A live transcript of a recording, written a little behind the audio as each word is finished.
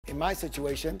in my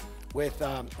situation, with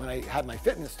when I had my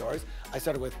fitness stores, I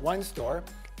started with one store,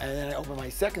 and then I opened my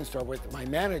second store with my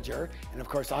manager. And of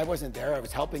course, I wasn't there, I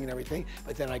was helping and everything,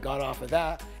 but then I got off of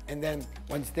that. And then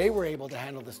once they were able to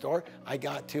handle the store, I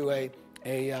got to a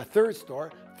third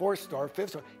store, fourth store,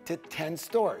 fifth store, to 10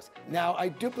 stores. Now I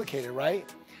duplicated,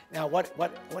 right? Now what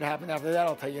happened after that,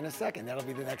 I'll tell you in a second. That'll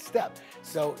be the next step.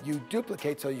 So you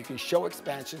duplicate so you can show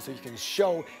expansion, so you can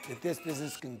show that this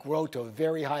business can grow to a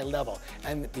very high level.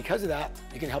 And because of that,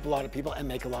 you can help a lot of people and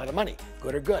make a lot of money,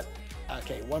 good or good.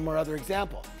 Okay, one more other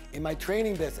example. In my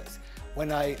training business,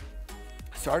 when I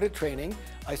started training,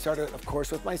 I started, of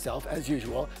course, with myself as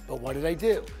usual, but what did I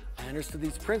do? I understood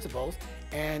these principles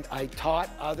and I taught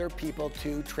other people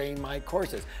to train my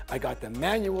courses. I got the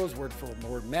manuals, word for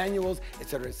word manuals, et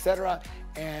cetera,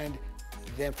 and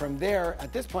then from there,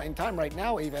 at this point in time, right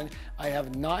now even, I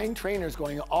have 9 trainers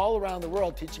going all around the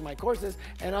world teaching my courses,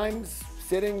 and I'm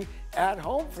sitting at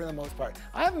home for the most part.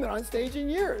 I haven't been on stage in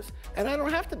years, and I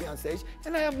don't have to be on stage,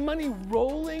 and I have money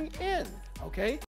rolling in, okay?